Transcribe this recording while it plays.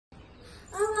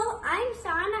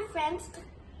friends,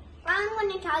 I'm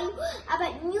going to tell you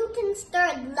about Newton's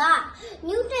third law.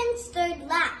 Newton's third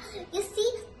law. You see,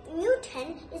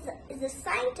 Newton is a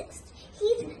scientist.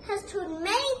 He has told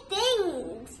many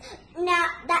things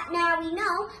now we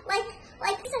know. Like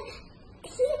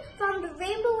he found the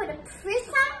rainbow with a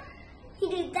prism. He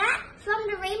did that.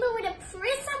 Found the rainbow with a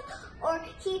prism. Or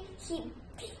he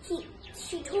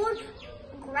told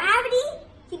gravity.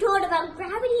 He told about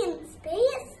gravity in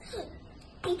space.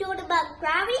 He told about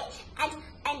gravity,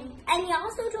 and he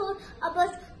also told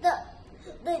about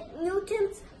the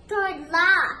Newton's third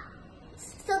law.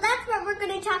 So that's what we're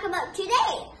going to talk about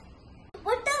today.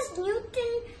 What does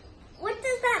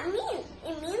that mean?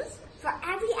 It means for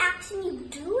every action you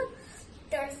do,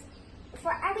 there's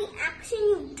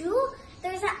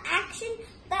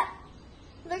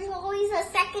always a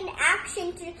second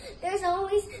action. There's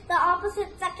always the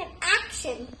opposite second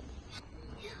action.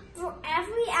 For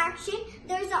every action,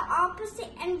 there's an opposite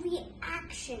and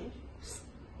reaction.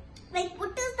 Like,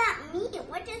 what does that mean?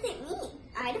 What does it mean?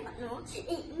 I don't know.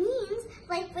 It means,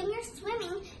 like, when you're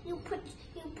swimming, you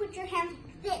put your hands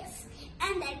like this,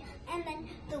 and then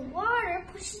the water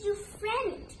pushes you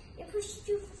front. It pushes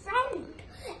you front,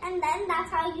 and then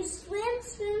that's how you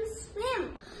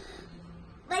swim.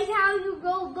 Like how you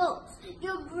row boats.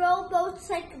 You row boats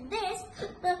like this,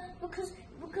 because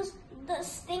the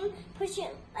thing pushes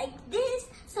it like this,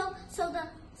 so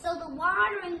the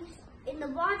water in the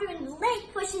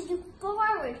lake pushes you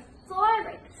forward.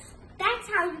 That's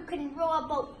how you can row a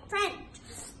boat front.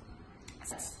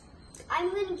 I'm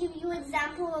going to give you an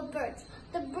example of birds.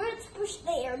 The birds push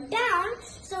the air down,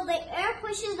 so the air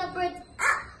pushes the birds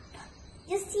up.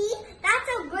 You see, that's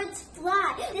how birds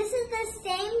fly. This is the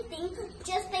same thing,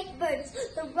 just like birds.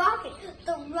 The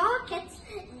rockets,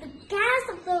 the gas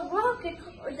of the rocket,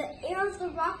 or the air of the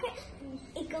rocket,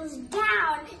 it goes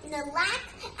down in the lake,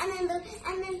 and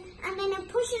then it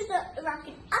pushes the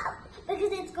rocket up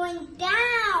because it's going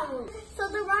down. So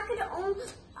the rocket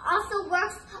also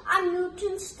works on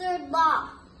Newton's third law.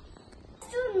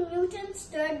 To Newton's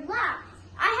third law.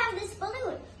 I have this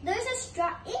balloon. There's a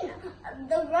straw in.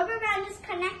 The rubber band is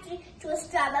connected to a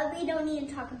straw, but we don't need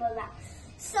to talk about that.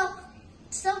 So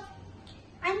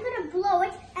I'm going to blow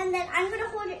it, and then I'm going to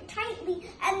hold it tightly,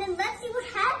 and then let's see what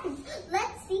happens.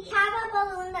 Let's see, have a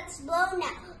balloon that's blown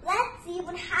now. Let's see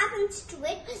what happens to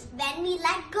it when we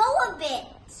let go of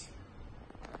it.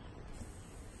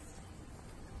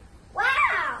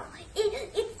 Wow!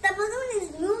 The balloon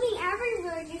is moving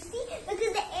everywhere, you see,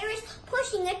 because the air is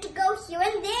pushing it to go here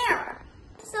and there.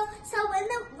 So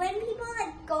when people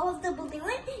let go of the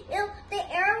balloon, the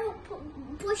air will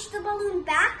push the balloon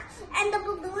back, and the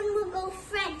balloon will go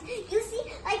front. You see,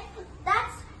 like,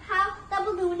 that's how the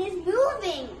balloon is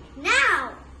moving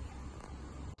now.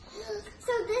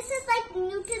 So this is like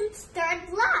Newton's third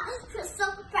law. So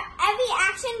for every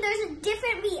action, there's a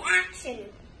different reaction.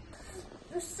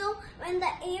 So when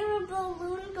the air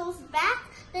balloon goes back,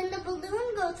 then the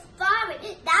balloon goes forward.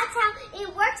 That's how it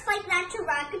works like that to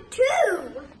rocket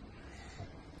too.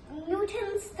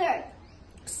 Newton's third.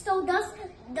 So does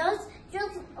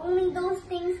just only those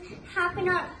things happen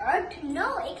on Earth?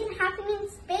 No, it can happen in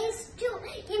space too.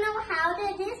 You know how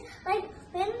that is? Like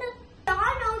when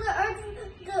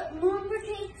the moon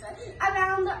rotates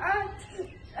around the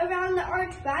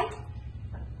Earth, right?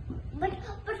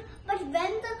 But when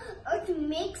the Earth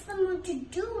makes the moon to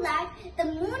do that, the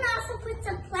moon also puts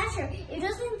a pressure. It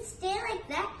doesn't stay like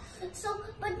that.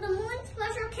 But the moon's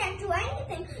pressure can't do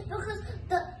anything because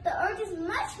the Earth is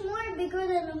much more bigger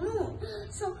than the moon.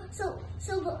 So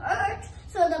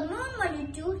the moon, what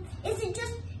it do is it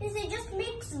just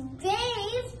makes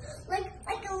waves like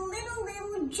a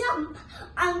little jump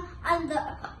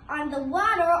on the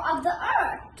water of the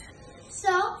Earth.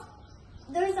 So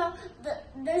there's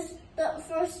the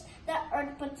first that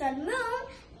Earth puts on moon.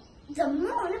 The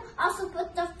moon also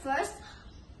puts the first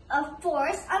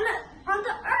force on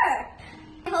the Earth.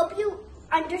 I hope you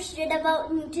understood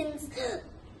about Newton's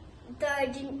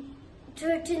third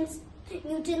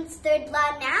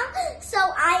law now. So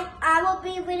I will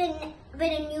be with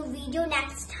a new video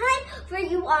next time for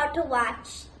you all to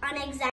watch on exactly.